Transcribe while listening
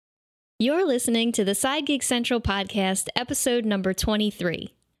You're listening to the Side Gig Central podcast, episode number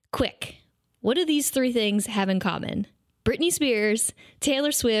 23. Quick, what do these three things have in common? Britney Spears,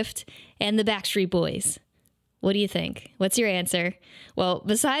 Taylor Swift, and the Backstreet Boys. What do you think? What's your answer? Well,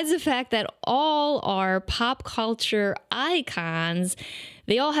 besides the fact that all are pop culture icons,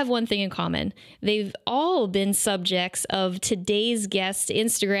 they all have one thing in common. They've all been subjects of today's guest's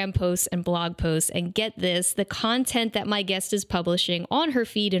Instagram posts and blog posts. And get this, the content that my guest is publishing on her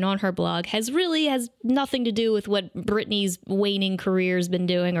feed and on her blog has nothing to do with what Britney's waning career has been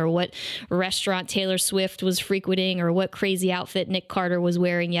doing, or what restaurant Taylor Swift was frequenting, or what crazy outfit Nick Carter was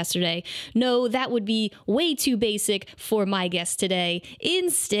wearing yesterday. No, that would be way too basic for my guest today.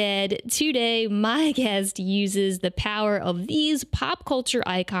 Instead, today, my guest uses the power of these pop culture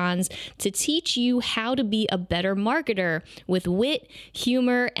icons to teach you how to be a better marketer with wit,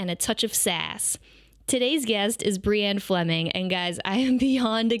 humor, and a touch of sass. Today's guest is Brianne Fleming, and guys, I am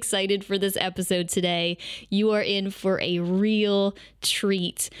beyond excited for this episode today. You are in for a real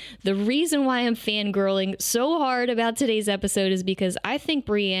treat. The reason why I'm fangirling so hard about today's episode is because I think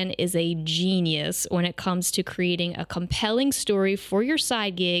Brianne is a genius when it comes to creating a compelling story for your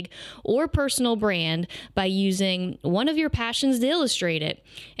side gig or personal brand by using one of your passions to illustrate it.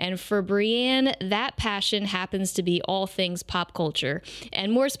 And for Brianne, that passion happens to be all things pop culture,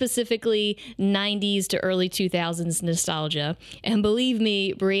 and more specifically, 90s to early 2000s nostalgia. And believe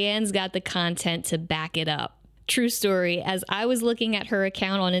me, Brianne's got the content to back it up. True story, as I was looking at her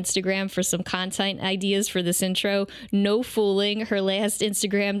account on Instagram for some content ideas for this intro, no fooling, her last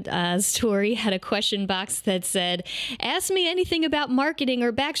Instagram story had a question box that said, "Ask me anything about marketing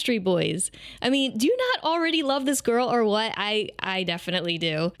or Backstreet Boys." I mean, do you not already love this girl or what? I definitely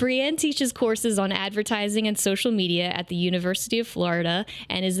do. Brianne teaches courses on advertising and social media at the University of Florida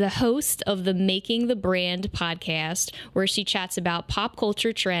and is the host of the Making the Brand podcast, where she chats about pop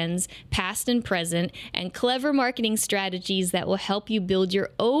culture trends, past and present, and clever marketing strategies that will help you build your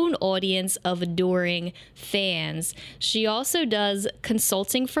own audience of adoring fans. She also does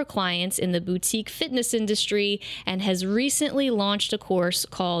consulting for clients in the boutique fitness industry and has recently launched a course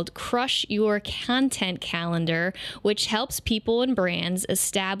called Crush Your Content Calendar, which helps people and brands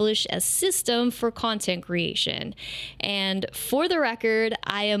establish a system for content creation. And for the record,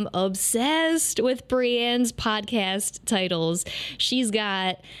 I am obsessed with Brianne's podcast titles. She's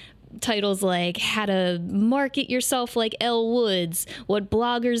got titles like How to Market Yourself Like Elle Woods, What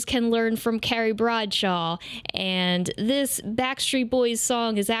Bloggers Can Learn from Carrie Bradshaw, and This Backstreet Boys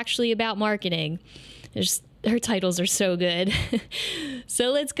Song Is Actually About Marketing. Her titles are so good. So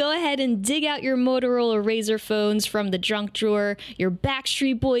let's go ahead and dig out your Motorola Razr phones from the junk drawer, your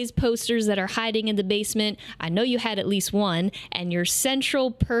Backstreet Boys posters that are hiding in the basement. I know you had at least one, and your Central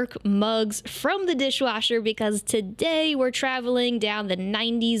Perk mugs from the dishwasher, because today we're traveling down the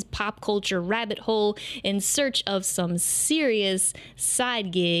 90s pop culture rabbit hole in search of some serious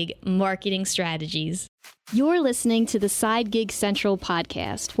side gig marketing strategies. You're listening to the Side Gig Central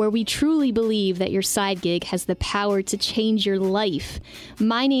podcast, where we truly believe that your side gig has the power to change your life.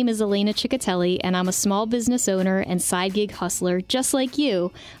 My name is Elena Ciccatelli, and I'm a small business owner and side gig hustler just like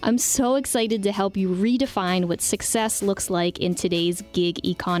you. I'm so excited to help you redefine what success looks like in today's gig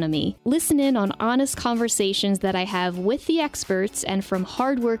economy. Listen in on honest conversations that I have with the experts and from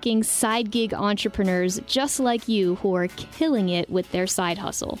hardworking side gig entrepreneurs just like you who are killing it with their side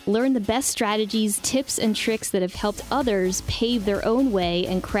hustle. Learn the best strategies, tips, and tricks that have helped others pave their own way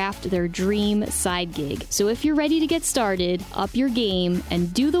and craft their dream side gig. So if you're ready to get started, up your game,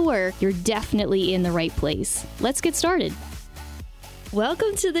 and do the work, you're definitely in the right place. Let's get started.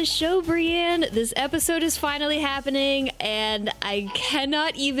 Welcome to the show, Brianne. This episode is finally happening, and I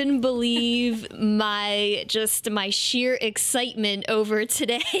cannot even believe my sheer excitement over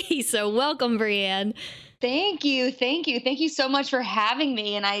today. So welcome, Brianne. Thank you. Thank you so much for having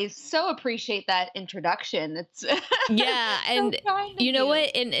me. And I so appreciate that introduction. It's yeah. And you know what?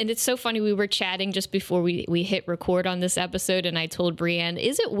 And it's so funny. We were chatting just before we hit record on this episode. And I told Brianne,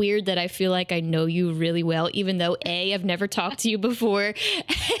 is it weird that I feel like I know you really well, even though A, I've never talked to you before,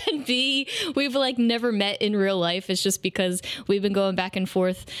 and B, we've like never met in real life. It's just because we've been going back and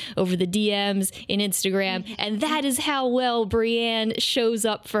forth over the DMs in Instagram. And that is how well Brianne shows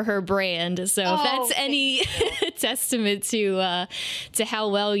up for her brand. So if that's any testament to how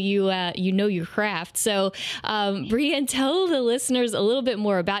well you know your craft. So Brianne, tell the listeners a little bit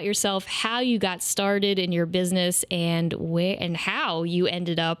more about yourself, how you got started in your business, and where and how you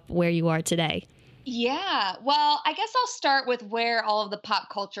ended up where you are today. Yeah, well, I guess I'll start with where all of the pop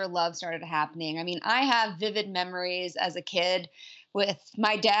culture love started happening. I mean, I have vivid memories as a kid with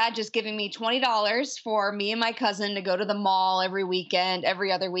my dad just giving me $20 for me and my cousin to go to the mall every weekend,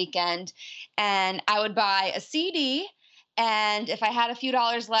 every other weekend. And I would buy a CD. And if I had a few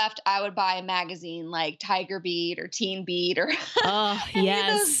dollars left, I would buy a magazine like Tiger Beat or Teen Beat or Oh, any of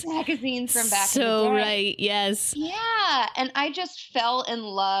yes. those magazines from back in the So day. right. Yes. Yeah. And I just fell in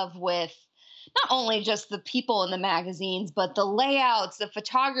love with not only just the people in the magazines, but the layouts, the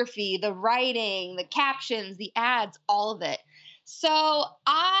photography, the writing, the captions, the ads, all of it. So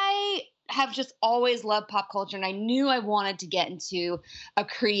I have just always loved pop culture, and I knew I wanted to get into a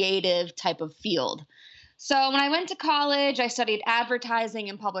creative type of field. So when I went to college, I studied advertising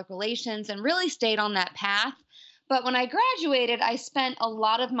and public relations and really stayed on that path. But when I graduated, I spent a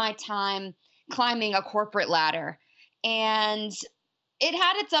lot of my time climbing a corporate ladder. And it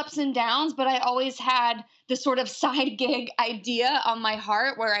had its ups and downs, but I always had this sort of side gig idea on my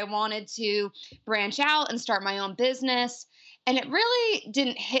heart where I wanted to branch out and start my own business. And it really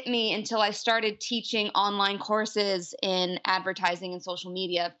didn't hit me until I started teaching online courses in advertising and social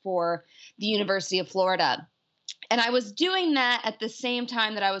media for the University of Florida. And I was doing that at the same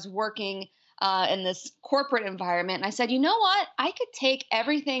time that I was working in this corporate environment. And I said, you know what? I could take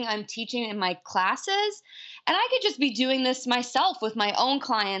everything I'm teaching in my classes and I could just be doing this myself with my own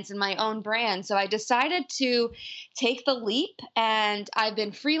clients and my own brand. So I decided to take the leap, and I've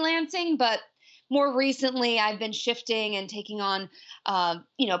been freelancing, but more recently, I've been shifting and taking on,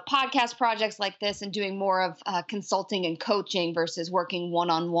 podcast projects like this and doing more of consulting and coaching versus working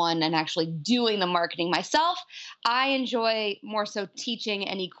one-on-one and actually doing the marketing myself. I enjoy more so teaching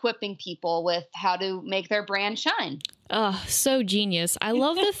and equipping people with how to make their brand shine. Oh, so genius. I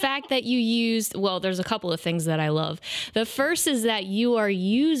love the fact that you used, well, there's a couple of things that I love. The first is that you are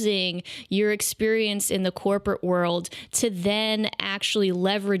using your experience in the corporate world to then actually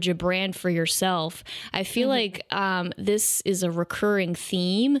leverage a brand for yourself. I feel like this is a recurring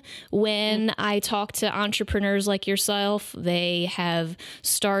theme when I talk to entrepreneurs like yourself. They have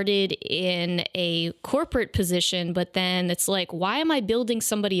started in a corporate position, but then it's like, why am I building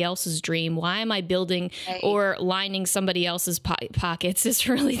somebody else's dream? Why am I building or lining somebody else's pockets is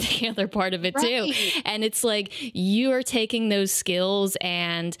really the other part of it too. And it's like you are taking those skills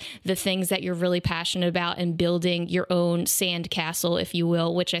and the things that you're really passionate about and building your own sand castle, if you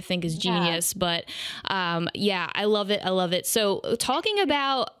will, which I think is genius. But I love it. I love it. So talking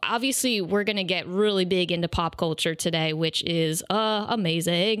about, obviously we're going to get really big into pop culture today, which is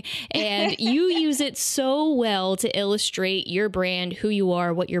amazing. And you use it so well to illustrate your brand, who you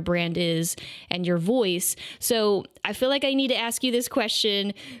are, what your brand is, and your voice. So I feel like I need to ask you this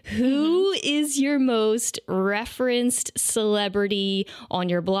question. Who is your most referenced celebrity on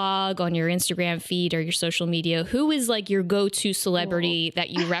your blog, on your Instagram feed, or your social media? Who is like your go-to celebrity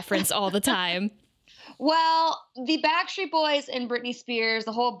that you reference all the time? Well, the Backstreet Boys and Britney Spears,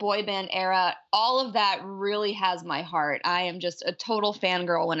 the whole boy band era, all of that really has my heart. I am just a total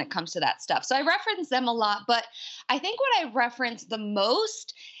fangirl when it comes to that stuff. So I reference them a lot, but I think what I reference the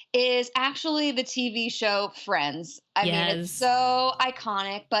most is actually the TV show Friends. I mean, it's so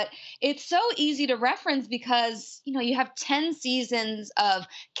iconic, but it's so easy to reference because, you have 10 seasons of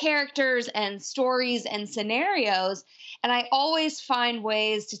characters and stories and scenarios. And I always find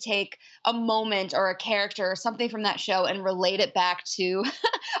ways to take a moment or a character or something from that show and relate it back to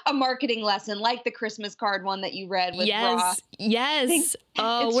a marketing lesson, like the Christmas card one that you read with Ross. Yes.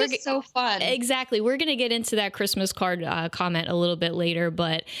 It's just so fun. Exactly. We're going to get into that Christmas card comment a little bit later,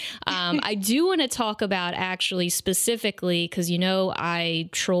 but I do want to talk about actually specifically, because I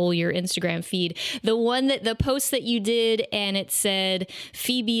troll your Instagram feed. The post that you did, and it said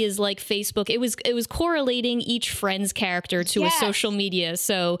Phoebe is like Facebook. It was correlating each Friends character to a social media.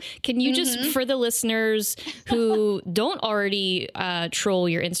 So can you just, for the listeners who don't already troll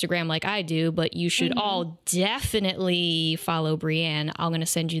your Instagram like I do, but you should all definitely follow Brianne. I'm going to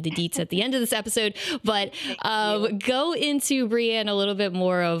send you the deets at the end of this episode, but go into Brianne a little bit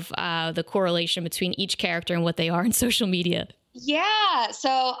more of the correlation between each character and what they are in social media. Yeah.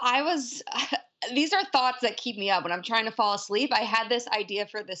 So these are thoughts that keep me up when I'm trying to fall asleep. I had this idea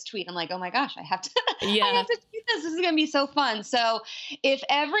for this tweet. I'm like, oh my gosh, I have to tweet this. This is going to be so fun. So if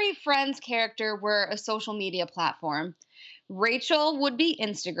every Friends character were a social media platform, Rachel would be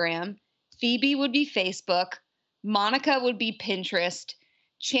Instagram, Phoebe would be Facebook, Monica would be Pinterest,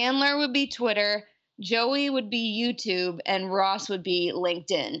 Chandler would be Twitter, Joey would be YouTube, and Ross would be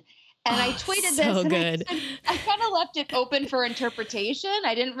LinkedIn. And I tweeted this, and I kind of left it open for interpretation.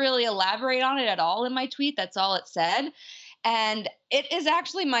 I didn't really elaborate on it at all in my tweet. That's all it said. And it is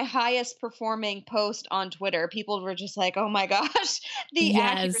actually my highest performing post on Twitter. People were just like, oh my gosh, the Yes.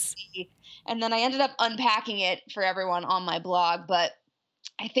 accuracy. And then I ended up unpacking it for everyone on my blog. But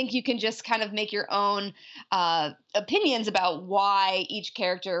I think you can just kind of make your own opinions about why each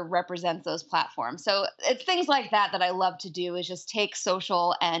character represents those platforms. So it's things like that that I love to do, is just take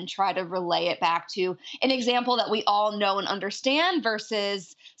social and try to relay it back to an example that we all know and understand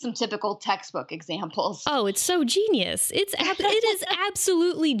versus some typical textbook examples. Oh, it's so genius. It is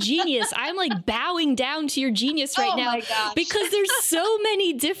absolutely genius. I'm like bowing down to your genius right now because there's so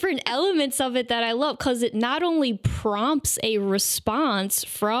many different elements of it that I love, because it not only prompts a response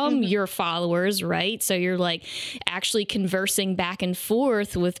from your followers, right? So you're like actually conversing back and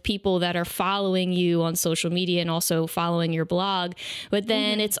forth with people that are following you on social media and also following your blog. But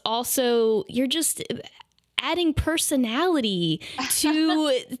then it's also, you're just adding personality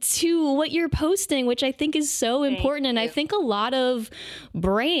to what you're posting, which I think is so important. And I think a lot of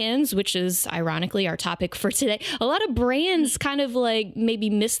brands, which is ironically our topic for today, a lot of brands kind of like maybe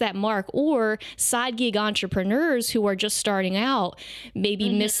miss that mark, or side gig entrepreneurs who are just starting out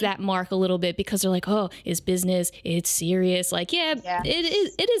maybe miss that mark a little bit because they're like, oh, it's business, it's serious. Like,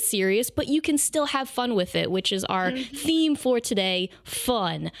 it is serious, but you can still have fun with it, which is our theme for today,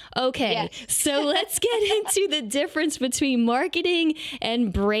 fun. Okay, so let's get into the difference between marketing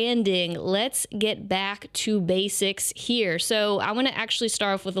and branding. Let's get back to basics here. So I want to actually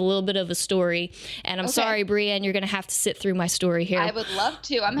start off with a little bit of a story, and I'm sorry, Brienne, you're going to have to sit through my story here. I would love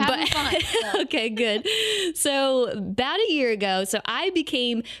to. I'm having fun. So. Okay, good. So about a year ago, so I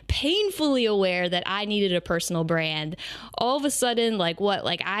became painfully aware that I needed a personal brand. All of a sudden,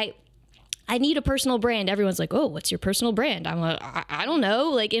 I need a personal brand. Everyone's like, oh, what's your personal brand? I'm like, I don't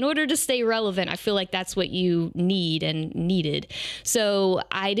know. Like, in order to stay relevant, I feel like that's what you need and needed. So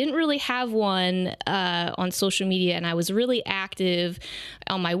I didn't really have one on social media, and I was really active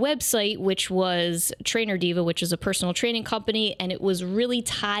on my website, which was Trainer Diva, which is a personal training company, and it was really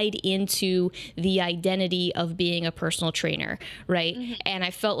tied into the identity of being a personal trainer, right? And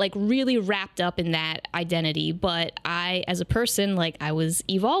I felt like really wrapped up in that identity. But I, as a person, like, I was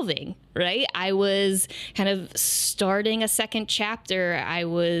evolving, right? I was kind of starting a second chapter. I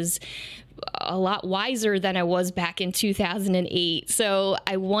was a lot wiser than I was back in 2008. So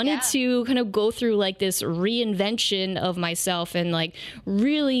I wanted to kind of go through like this reinvention of myself and like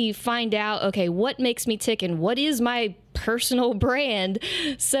really find out, okay, what makes me tick and what is my personal brand?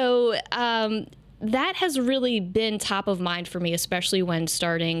 So, that has really been top of mind for me, especially when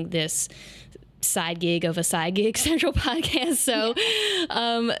starting this side gig of a Side Gig Central podcast.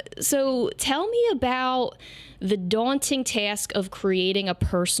 So tell me about the daunting task of creating a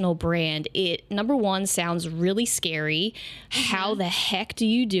personal brand. It, number one, sounds really scary. How the heck do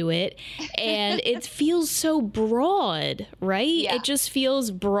you do it? And it feels so broad, right? Yeah. It just feels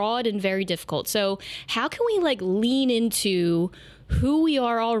broad and very difficult. So how can we like lean into who we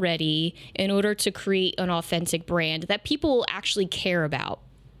are already in order to create an authentic brand that people actually care about?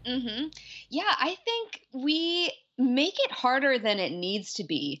 Yeah, I think we make it harder than it needs to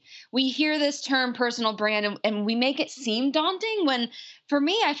be. We hear this term personal brand and we make it seem daunting, when for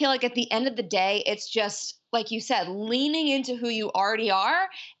me, I feel like at the end of the day, it's just, like you said, leaning into who you already are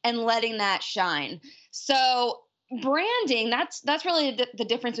and letting that shine. So branding, that's really the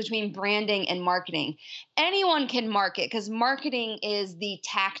difference between branding and marketing. Anyone can market, because marketing is the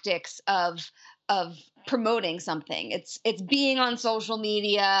tactics of promoting something. It's being on social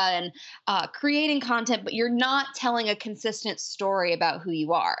media and creating content, but you're not telling a consistent story about who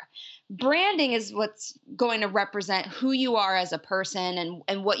you are. Branding is what's going to represent who you are as a person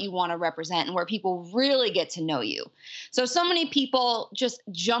and what you want to represent, and where people really get to know you. So many people just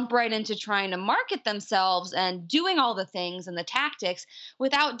jump right into trying to market themselves and doing all the things and the tactics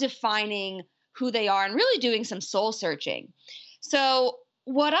without defining who they are and really doing some soul searching. So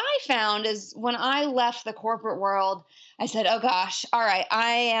what I found is, when I left the corporate world, I said, oh gosh, all right,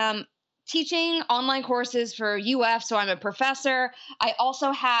 I am teaching online courses for UF, so I'm a professor. I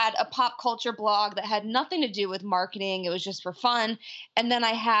also had a pop culture blog that had nothing to do with marketing. It was just for fun. And then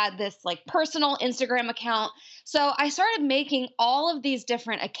I had this like personal Instagram account. So I started making all of these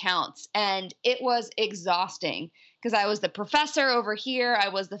different accounts, and it was exhausting, because I was the professor over here, I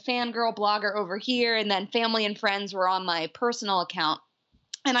was the fangirl blogger over here, and then family and friends were on my personal account.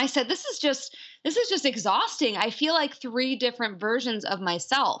 And I said, this is just exhausting. I feel like three different versions of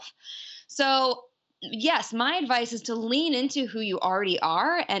myself. So yes, my advice is to lean into who you already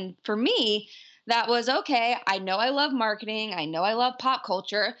are. And for me, that was, okay, I know I love marketing. I know I love pop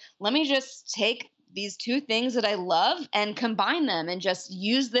culture. Let me just take these two things that I love and combine them and just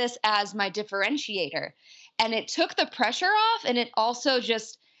use this as my differentiator. And it took the pressure off, and it also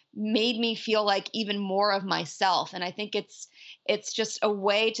just made me feel like even more of myself. And I think it's just a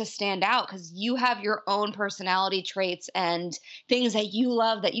way to stand out because you have your own personality traits and things that you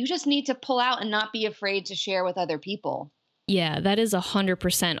love that you just need to pull out and not be afraid to share with other people. Yeah, that is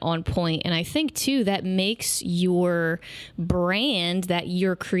 100% on point. And I think, too, that makes your brand that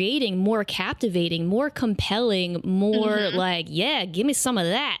you're creating more captivating, more compelling, more like, yeah, give me some of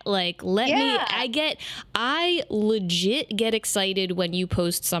that. Like, I legit get excited when you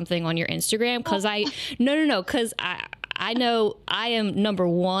post something on your Instagram because because I know I am, number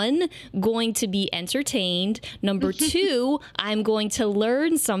one, going to be entertained. Number two, I'm going to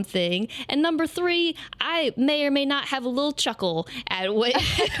learn something. And number three, I may or may not have a little chuckle at what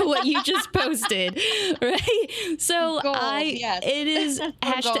you just posted, right? So it is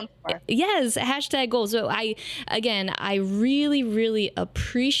hashtag goals. So I really, really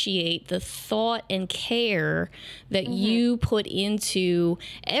appreciate the thought and care that you put into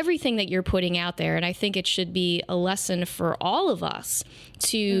everything that you're putting out there. And I think it should be a lesson for all of us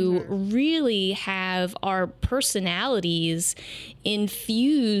to really have our personalities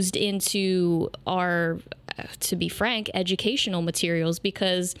infused into our, to be frank, educational materials,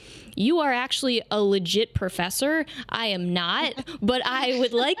 because you are actually a legit professor. I am not, but I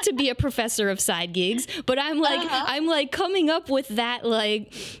would like to be a professor of side gigs. But I'm like coming up with that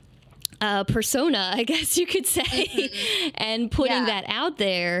persona, I guess you could say, and putting that out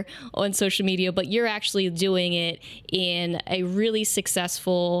there on social media, but you're actually doing it in a really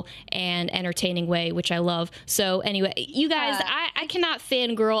successful and entertaining way, which I love. So anyway, you guys, I cannot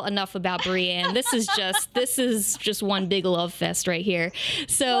fangirl enough about Brianne. This is just one big love fest right here.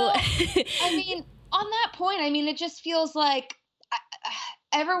 So, I mean, on that point, I mean, it just feels like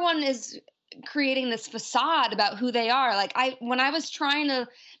everyone is creating this facade about who they are. Like when I was trying to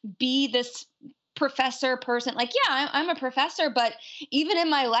be this professor person, like, yeah, I'm a professor, but even in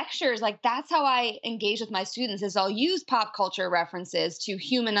my lectures, like that's how I engage with my students is I'll use pop culture references to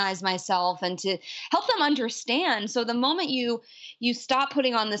humanize myself and to help them understand. So the moment you stop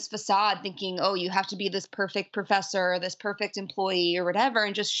putting on this facade thinking, oh, you have to be this perfect professor or this perfect employee or whatever,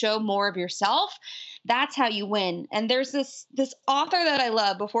 and just show more of yourself, that's how you win. And there's this author that I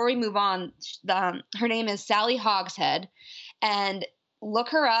love. Before we move on, her name is Sally Hogshead, and look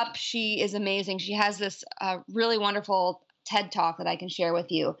her up. She is amazing. She has this really wonderful TED Talk that I can share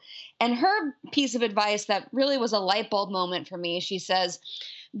with you. And her piece of advice that really was a light bulb moment for me, she says,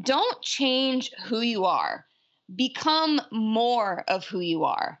 don't change who you are. Become more of who you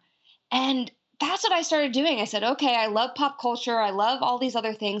are. And that's what I started doing. I said, okay, I love pop culture. I love all these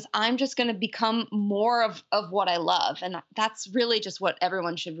other things. I'm just going to become more of what I love. And that's really just what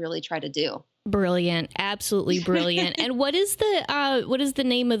everyone should really try to do. Brilliant. Absolutely brilliant. And what is the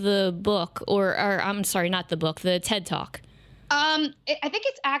name of the book or I'm sorry, not the book, the TED Talk? I think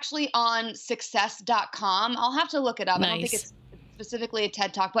it's actually on success.com. I'll have to look it up. Nice. I don't think it's specifically a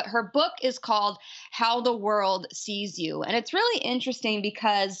TED Talk, but her book is called How the World Sees You. And it's really interesting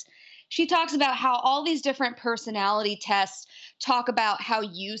because she talks about how all these different personality tests talk about how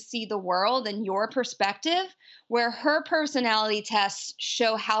you see the world and your perspective, where her personality tests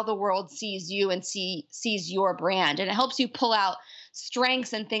show how the world sees you and sees your brand. And it helps you pull out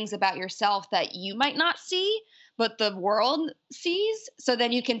strengths and things about yourself that you might not see, but the world sees. So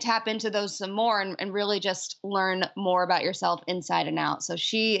then you can tap into those some more and really just learn more about yourself inside and out. So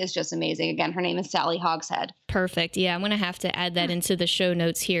she is just amazing. Again, her name is Sally Hogshead. Perfect. Yeah, I'm going to have to add that into the show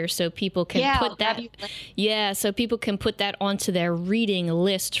notes here so people can put that. Yeah, so people can put that onto their reading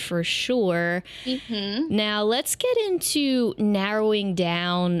list for sure. Now, let's get into narrowing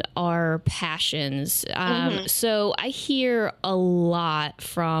down our passions. So I hear a lot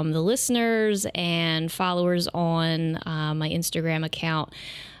from the listeners and followers on my Instagram account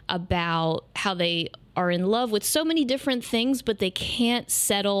about how they are in love with so many different things, but they can't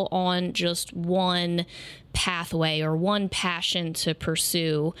settle on just one pathway or one passion to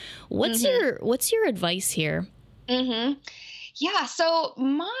pursue. What's your advice here? Yeah, so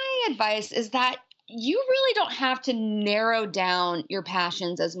my advice is that you really don't have to narrow down your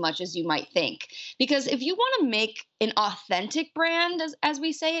passions as much as you might think. Because if you want to make an authentic brand, as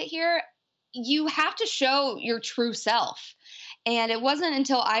we say it here, you have to show your true self. And it wasn't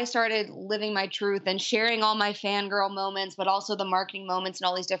until I started living my truth and sharing all my fangirl moments, but also the marketing moments and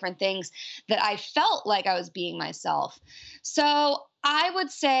all these different things that I felt like I was being myself. So I would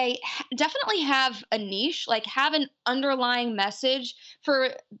say definitely have a niche, like have an underlying message for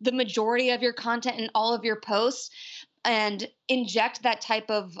the majority of your content and all of your posts, and inject that type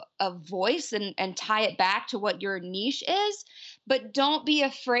of voice and tie it back to what your niche is. but don't be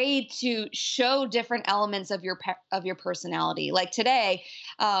afraid to show different elements of your personality. Like today,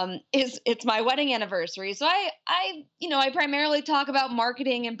 it's my wedding anniversary, so I primarily talk about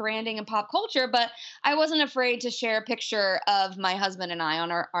marketing and branding and pop culture, but I wasn't afraid to share a picture of my husband and I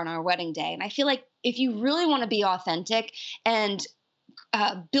on our wedding day. And I feel like if you really want to be authentic and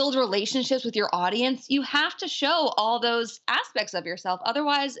build relationships with your audience, you have to show all those aspects of yourself.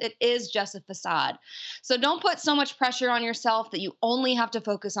 Otherwise, it is just a facade. So don't put so much pressure on yourself that you only have to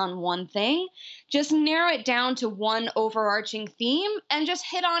focus on one thing. Just narrow it down to one overarching theme and just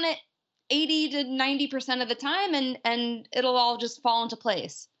hit on it 80 to 90% of the time, and it'll all just fall into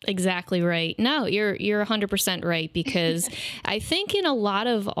place. Exactly right. No, you're 100% right, because I think in a lot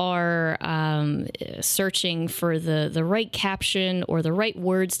of our searching for the right caption or the right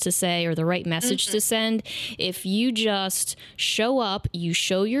words to say or the right message to send, if you just show up, you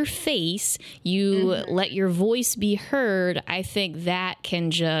show your face, you let your voice be heard, I think that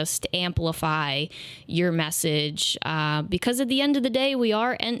can just amplify your message, because at the end of the day, we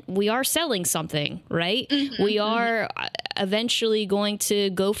are selling something, right? We are eventually going to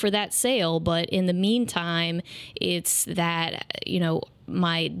go for that sale, but in the meantime, it's that,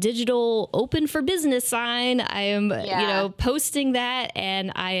 my digital open for business sign. I am, posting that,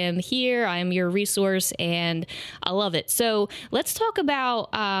 and I am here. I am your resource, and I love it. So let's talk about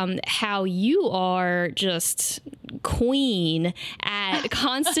how you are just queen at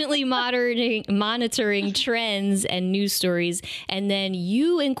constantly monitoring trends and news stories, and then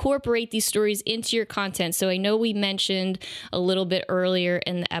you incorporate these stories into your content. So I know we mentioned a little bit earlier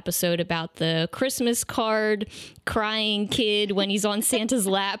in the episode about the Christmas card crying kid when he's on Santa's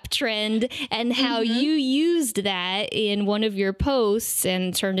lap trend, and how you used that in one of your posts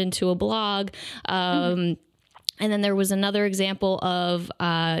and turned into a blog. And then there was another example of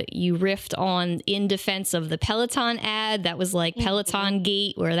you riffed on in defense of the Peloton ad. That was like Peloton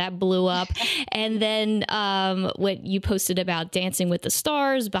Gate, where that blew up. And then what you posted about Dancing with the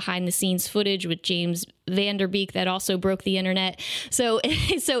Stars, behind the scenes footage with James Vanderbeek, that also broke the internet. So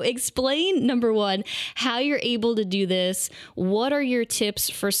explain, number one, how you're able to do this. What are your tips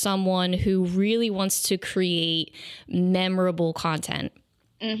for someone who really wants to create memorable content?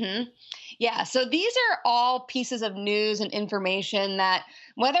 Yeah, so these are all pieces of news and information that,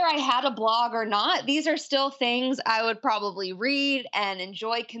 whether I had a blog or not, these are still things I would probably read and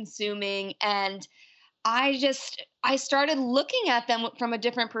enjoy consuming. And I started looking at them from a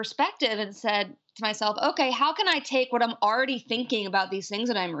different perspective and said to myself, okay, how can I take what I'm already thinking about these things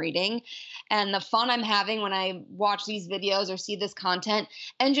that I'm reading and the fun I'm having when I watch these videos or see this content,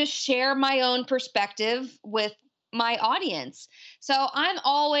 and just share my own perspective with my audience. So I'm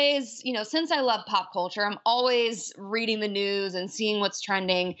always, since I love pop culture, I'm always reading the news and seeing what's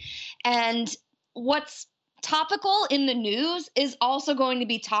trending. And what's topical in the news is also going to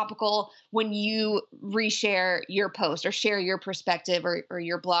be topical when you reshare your post or share your perspective or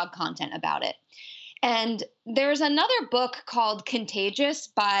your blog content about it. And there's another book called Contagious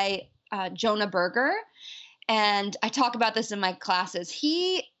by Jonah Berger. And I talk about this in my classes.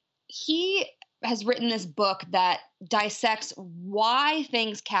 He has written this book that dissects why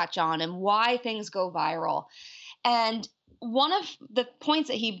things catch on and why things go viral. And one of the points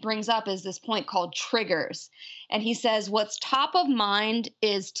that he brings up is this point called triggers. And he says, what's top of mind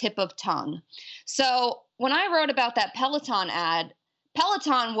is tip of tongue. So when I wrote about that Peloton ad,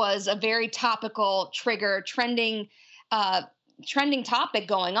 Peloton was a very topical trigger, trending topic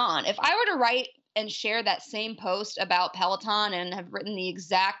going on. If I were to write and share that same post about Peloton and have written the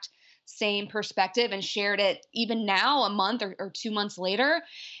exact same perspective and shared it even now, a month or 2 months later,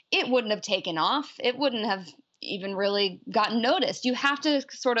 it wouldn't have taken off. It wouldn't have even really gotten noticed. You have to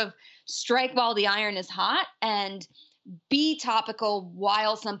sort of strike while the iron is hot and be topical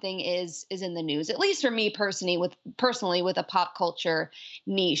while something is in the news, at least for me personally with a pop culture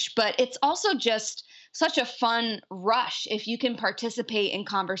niche. But it's also just such a fun rush if you can participate in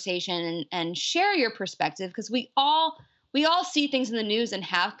conversation and share your perspective, because we all see things in the news and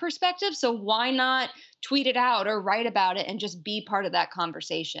have perspective. So why not tweet it out or write about it and just be part of that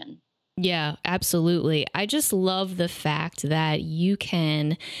conversation? Yeah, absolutely. I just love the fact that you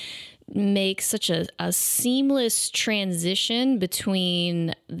can make such a seamless transition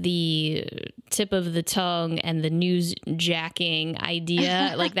between the tip of the tongue and the news jacking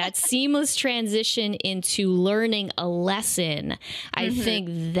idea, like that seamless transition into learning a lesson. I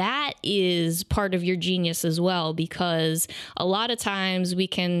think that is part of your genius as well, because a lot of times we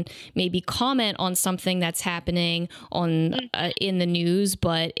can maybe comment on something that's happening on in the news,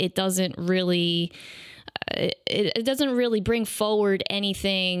 but it doesn't really it doesn't really bring forward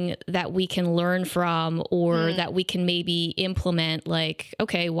anything that we can learn from or that we can maybe implement. Like,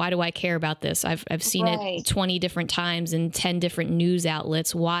 okay, why do I care about this? I've seen it 20 different times in 10 different news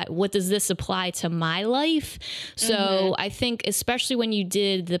outlets. What does this apply to my life? So I think, especially when you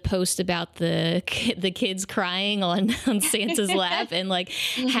did the post about the kids crying on Santa's lap and like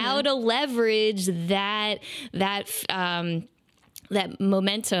how to leverage that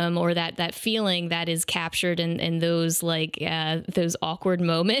momentum or that feeling that is captured in those like those awkward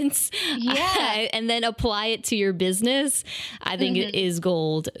moments, and then apply it to your business, I think it is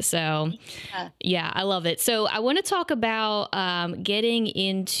gold. So yeah, I love it. So I want to talk about getting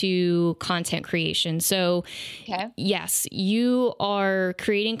into content creation. So yes, you are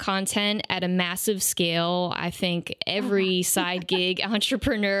creating content at a massive scale. I think every side gig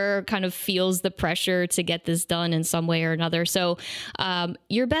entrepreneur kind of feels the pressure to get this done in some way or another. So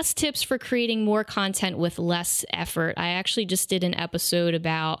your best tips for creating more content with less effort. I actually just did an episode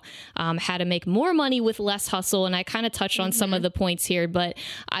about how to make more money with less hustle, and I kind of touched on some of the points here, but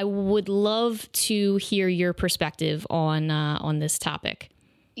I would love to hear your perspective on this topic.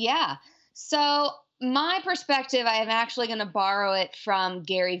 Yeah. So my perspective, I am actually going to borrow it from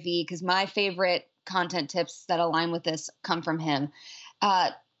Gary Vee, because my favorite content tips that align with this come from him.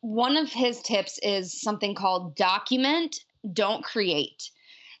 One of his tips is something called document, don't create.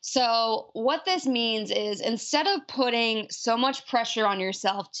 So what this means is, instead of putting so much pressure on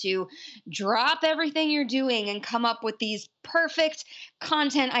yourself to drop everything you're doing and come up with these perfect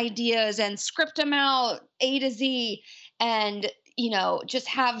content ideas and script them out A to Z and, just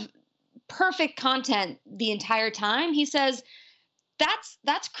have perfect content the entire time, he says,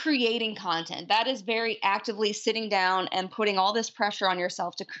 that's creating content. That is very actively sitting down and putting all this pressure on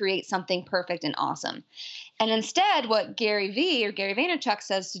yourself to create something perfect and awesome. And instead, what Gary Vee or Gary Vaynerchuk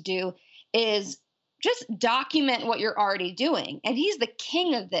says to do is just document what you're already doing. And he's the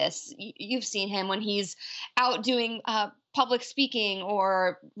king of this. You've seen him when he's out doing public speaking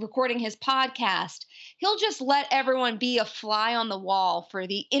or recording his podcast. He'll just let everyone be a fly on the wall for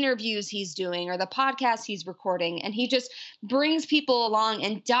the interviews he's doing or the podcast he's recording. And he just brings people along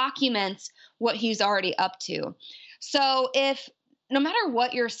and documents what he's already up to. So no matter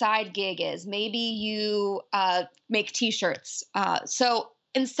what your side gig is, maybe you make t-shirts. So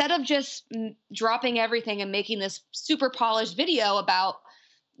instead of just dropping everything and making this super polished video about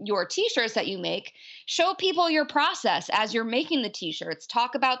your t-shirts that you make, show people your process as you're making the t-shirts.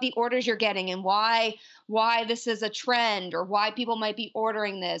 Talk about the orders you're getting and why this is a trend or why people might be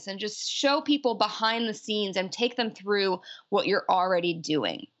ordering this, and just show people behind the scenes and take them through what you're already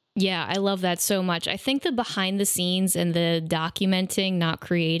doing. Yeah, I love that so much. I think the behind the scenes and the documenting, not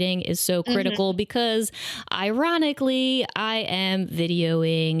creating, is so critical because ironically, I am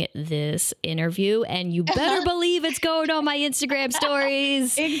videoing this interview and you better believe it's going on my Instagram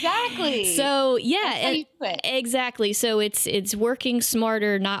stories. Exactly. So yeah, that's how you do it. Exactly. So it's working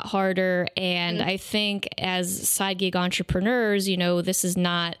smarter, not harder. And I think as side gig entrepreneurs, this is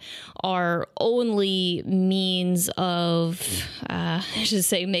not our only means of, I should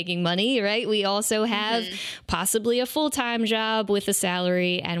say, making money, right? We also have possibly a full-time job with a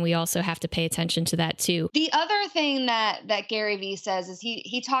salary, and we also have to pay attention to that too. The other thing that Gary Vee says is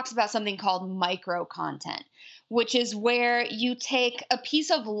he talks about something called micro content, which is where you take a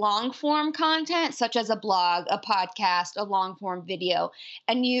piece of long form content, such as a blog, a podcast, a long form video,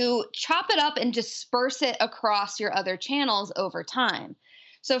 and you chop it up and disperse it across your other channels over time.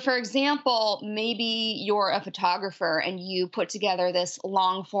 So for example, maybe you're a photographer and you put together this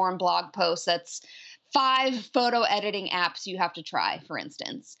long form blog post that's 5 photo editing apps you have to try, for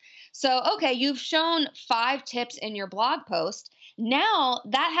instance. So, okay, you've shown 5 tips in your blog post. Now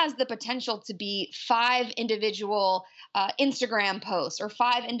that has the potential to be 5 individual Instagram posts or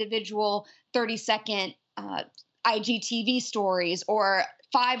 5 individual 30-second IGTV stories or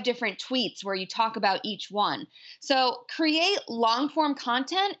 5 different tweets where you talk about each one. So create long form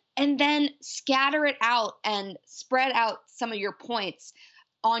content and then scatter it out and spread out some of your points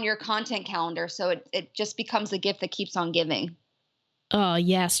on your content calendar. So it just becomes a gift that keeps on giving. Oh,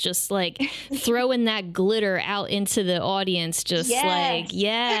 yes. Just like throwing that glitter out into the audience. Just okay,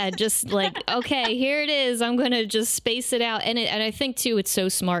 here it is. I'm going to just space it out. And I think, too, it's so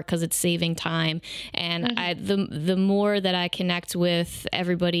smart because it's saving time. And the more that I connect with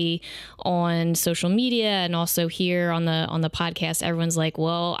everybody on social media and also here on the podcast, everyone's like,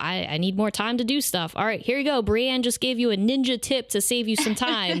 well, I need more time to do stuff. All right, here you go. Brianne just gave you a ninja tip to save you some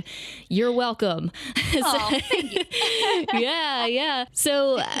time. You're welcome. Oh, thank you. Yeah.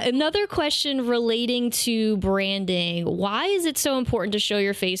 So another question relating to branding. Why is it so important to show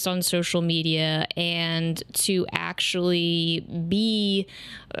your face on social media and to actually be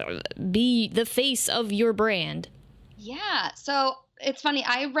the face of your brand? Yeah. So it's funny.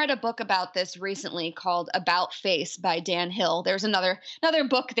 I read a book about this recently called About Face by Dan Hill. There's another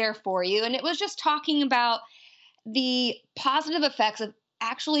book there for you. And it was just talking about the positive effects of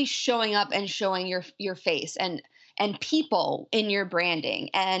actually showing up and showing your face and people in your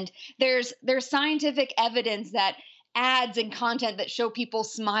branding. And there's scientific evidence that ads and content that show people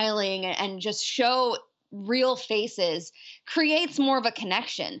smiling and just show real faces creates more of a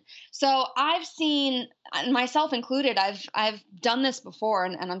connection. So I've seen, myself included, I've done this before,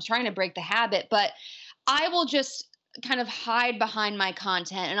 and I'm trying to break the habit, but I will just kind of hide behind my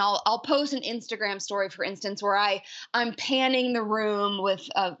content, and I'll post an Instagram story, for instance, where I'm panning the room with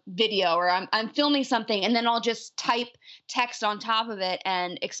a video, or I'm filming something, and then I'll just type text on top of it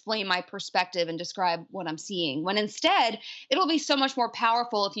and explain my perspective and describe what I'm seeing. When instead, it'll be so much more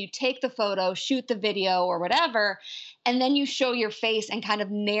powerful if you take the photo, shoot the video or whatever, and then you show your face and kind of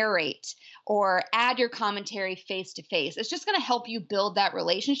narrate or add your commentary face to face. It's just going to help you build that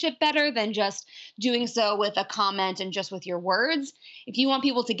relationship better than just doing so with a comment and just with your words. If you want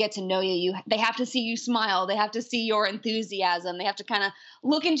people to get to know you, they have to see you smile. They have to see your enthusiasm. They have to kind of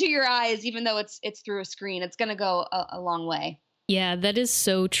look into your eyes, even though it's through a screen. It's going to go a long way. Yeah, that is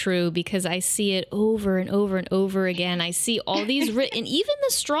so true, because I see it over and over and over again. I see all these and even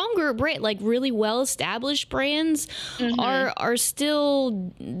the stronger brand, like really well-established brands are still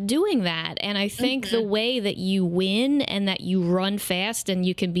doing that. And I think the way that you win and that you run fast and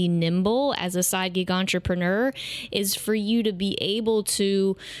you can be nimble as a side gig entrepreneur is for you to be able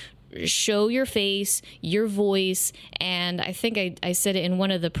to show your face, your voice, and I think I said it in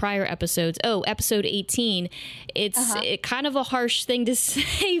one of the prior episodes. Oh, episode 18. It's kind of a harsh thing to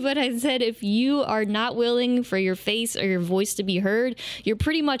say, but I said if you are not willing for your face or your voice to be heard, you're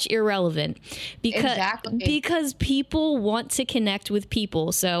pretty much irrelevant because people want to connect with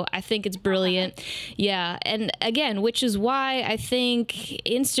people. So I think it's brilliant. Yeah. And again, which is why I think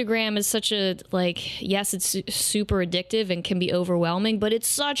Instagram is such a, yes, it's super addictive and can be overwhelming, but it's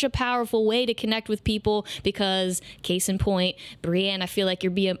such a powerful way to connect with people because, case in point, Brianne, I feel like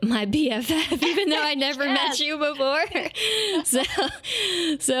you're my BFF, even though I never met you before. So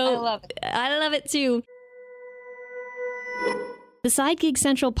I love it. I love it too. The Side Gig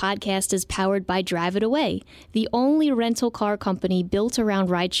Central podcast is powered by Drive It Away, the only rental car company built around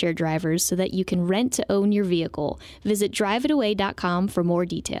rideshare drivers so that you can rent to own your vehicle. Visit driveitaway.com for more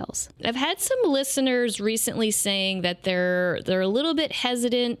details. I've had some listeners recently saying that they're a little bit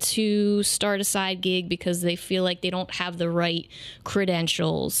hesitant to start a side gig because they feel like they don't have the right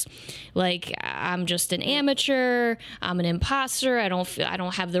credentials. Like, I'm just an amateur, I'm an imposter, I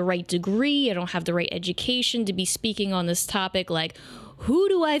don't have the right degree, I don't have the right education to be speaking on this topic. Like, who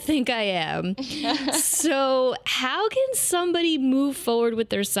do I think I am? So how can somebody move forward with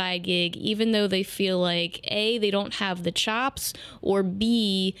their side gig even though they feel like A, they don't have the chops, or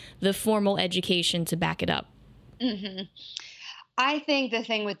B, the formal education to back it up? I think the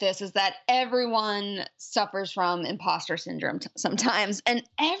thing with this is that everyone suffers from imposter syndrome sometimes, and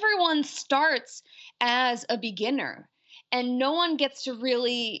everyone starts as a beginner, and no one gets to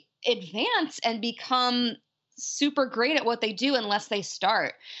really advance and become super great at what they do unless they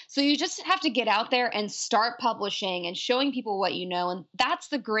start. So you just have to get out there and start publishing and showing people what you know. And that's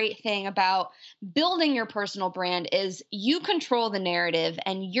the great thing about building your personal brand is you control the narrative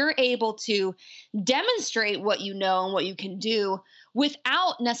and you're able to demonstrate what you know and what you can do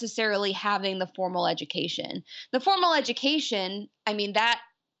without necessarily having the formal education. The formal education, I mean,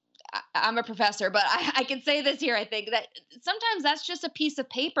 I'm a professor, but I can say this here. I think that sometimes that's just a piece of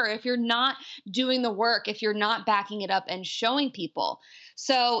paper if you're not doing the work, if you're not backing it up and showing people.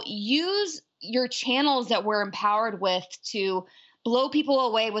 So use your channels that we're empowered with to blow people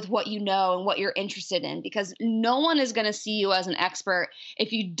away with what you know and what you're interested in, because no one is going to see you as an expert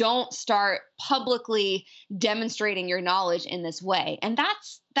if you don't start publicly demonstrating your knowledge in this way. And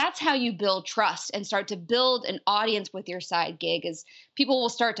that's how you build trust and start to build an audience with your side gig, is people will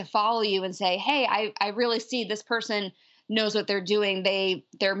start to follow you and say, hey, I really see this person knows what they're doing.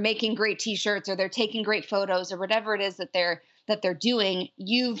 They're making great t-shirts, or they're taking great photos, or whatever it is that they're doing.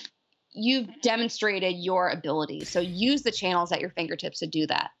 You've you've demonstrated your ability. So use the channels at your fingertips to do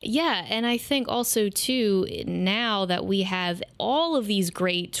that. Yeah. And I think also, too, now that we have all of these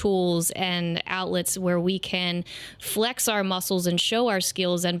great tools and outlets where we can flex our muscles and show our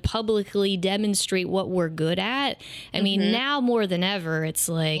skills and publicly demonstrate what we're good at. I mean, now more than ever, it's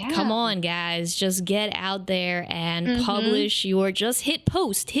like, come on, guys, just get out there and publish your, just hit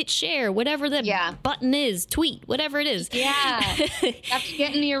post, hit share, whatever the button is, tweet, whatever it is. Yeah. Have to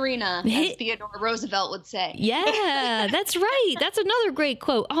get in the arena. As Theodore Roosevelt would say. Yeah, that's right. That's another great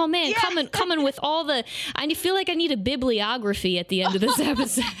quote. Oh man, coming with all the. I feel like I need a bibliography at the end of this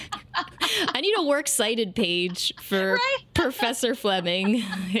episode. I need a works cited page for Professor Fleming.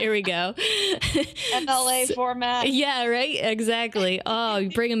 Here we go. FLA format. Yeah, right. Exactly. Oh, you're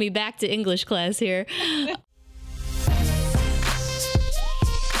bringing me back to English class here.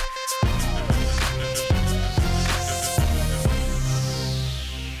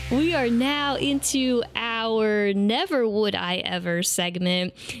 We are now into our Never Would I Ever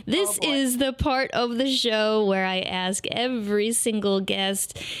segment. This is the part of the show where I ask every single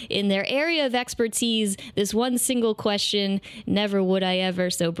guest in their area of expertise this one single question, never would I ever.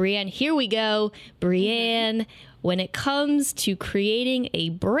 So, Brianne, here we go. Brianne, when it comes to creating a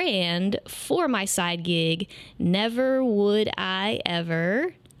brand for my side gig, never would I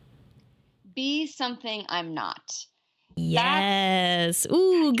ever be something I'm not. Yes.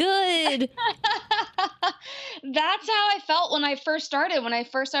 Ooh, good. That's how I felt when I first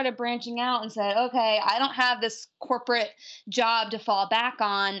started branching out and said, okay, I don't have this corporate job to fall back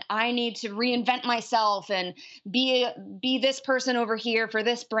on. I need to reinvent myself and be this person over here for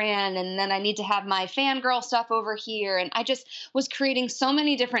this brand. And then I need to have my fangirl stuff over here. And I just was creating so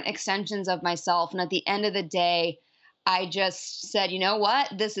many different extensions of myself. And at the end of the day, I just said, you know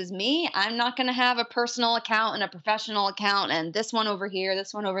what? This is me. I'm not going to have a personal account and a professional account and this one over here,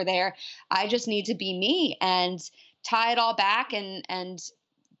 this one over there. I just need to be me and tie it all back and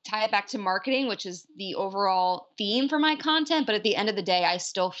tie it back to marketing, which is the overall theme for my content. But at the end of the day, I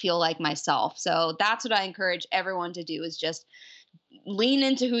still feel like myself. So that's what I encourage everyone to do, is just lean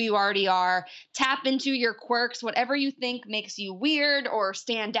into who you already are, tap into your quirks, whatever you think makes you weird or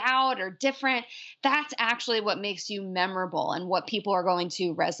stand out or different. That's actually what makes you memorable and what people are going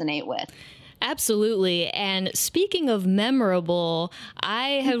to resonate with. Absolutely. And speaking of memorable,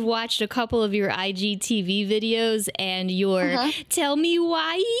 I have watched a couple of your IGTV videos and your Tell Me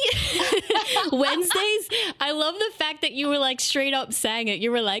Why Wednesdays. I love the fact that you were like straight up sang it. You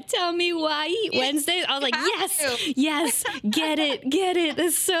were like, Tell Me Why Wednesdays. I was like, yes, get it.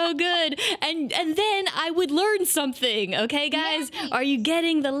 That's so good. And then I would learn something. Okay, guys, are you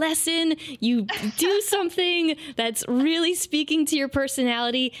getting the lesson? You do something that's really speaking to your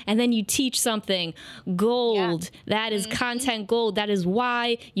personality, and then you teach something gold. That is content gold. That is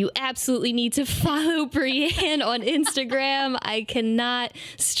why you absolutely need to follow Brianne on Instagram. I cannot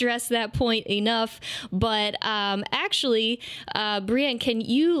stress that point enough. But actually, Brianne, can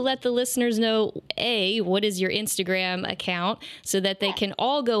you let the listeners know, what is your Instagram account so that they can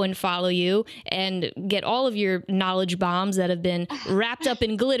all go and follow you and get all of your knowledge bombs that have been wrapped up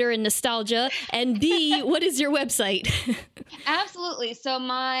in glitter and nostalgia? And B, what is your website? Absolutely. So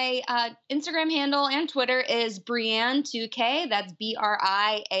my Instagram handle and Twitter is Brianne2K. That's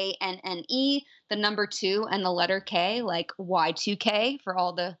BRIANNE, the number 2 and the letter K, like Y2K for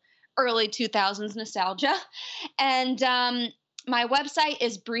all the early 2000s nostalgia. And my website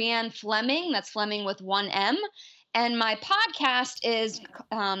is Brianne Fleming. That's Fleming with 1 M. And my podcast is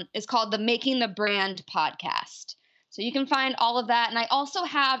called the Making the Brand Podcast. So you can find all of that. And I also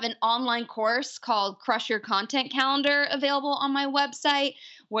have an online course called Crush Your Content Calendar available on my website,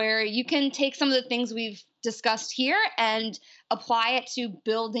 where you can take some of the things we've discussed here and apply it to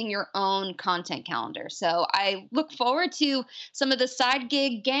building your own content calendar. So I look forward to some of the side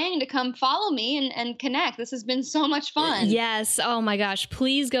gig gang to come follow me and connect. This has been so much fun. Yes. Oh my gosh.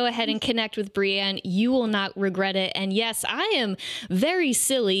 Please go ahead and connect with Brianne. You will not regret it. And yes, I am very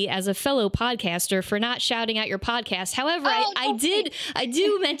silly as a fellow podcaster for not shouting out your podcast. However, I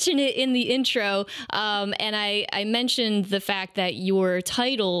do mention it in the intro. And I mentioned the fact that your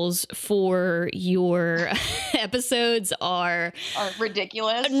titles for your episodes are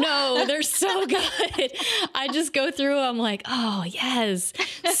ridiculous. No, they're so good. I just go through, I'm like, oh yes,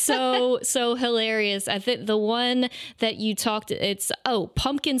 so hilarious. I think the one that you talked, it's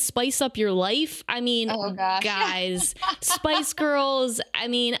pumpkin spice up your life. I mean, guys, Spice Girls. I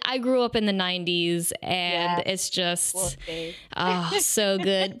mean, I grew up in the 90s and it's just so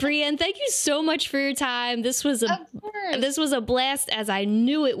good. Brianne, thank you so much for your time. This was a blast, as I knew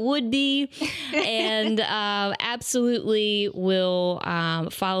knew it would be. And absolutely will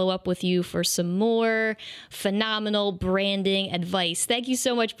follow up with you for some more phenomenal branding advice. Thank you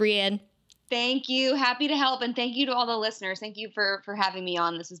so much, Brianne. Thank you. Happy to help. And thank you to all the listeners. Thank you for having me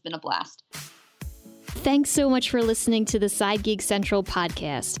on. This has been a blast. Thanks so much for listening to the Side Gig Central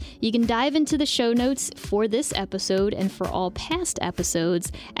podcast. You can dive into the show notes for this episode and for all past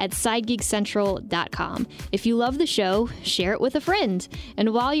episodes at sidegigcentral.com. If you love the show, share it with a friend.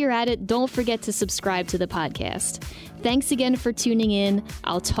 And while you're at it, don't forget to subscribe to the podcast. Thanks again for tuning in.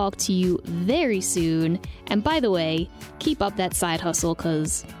 I'll talk to you very soon. And by the way, keep up that side hustle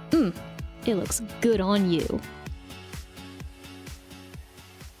because it looks good on you.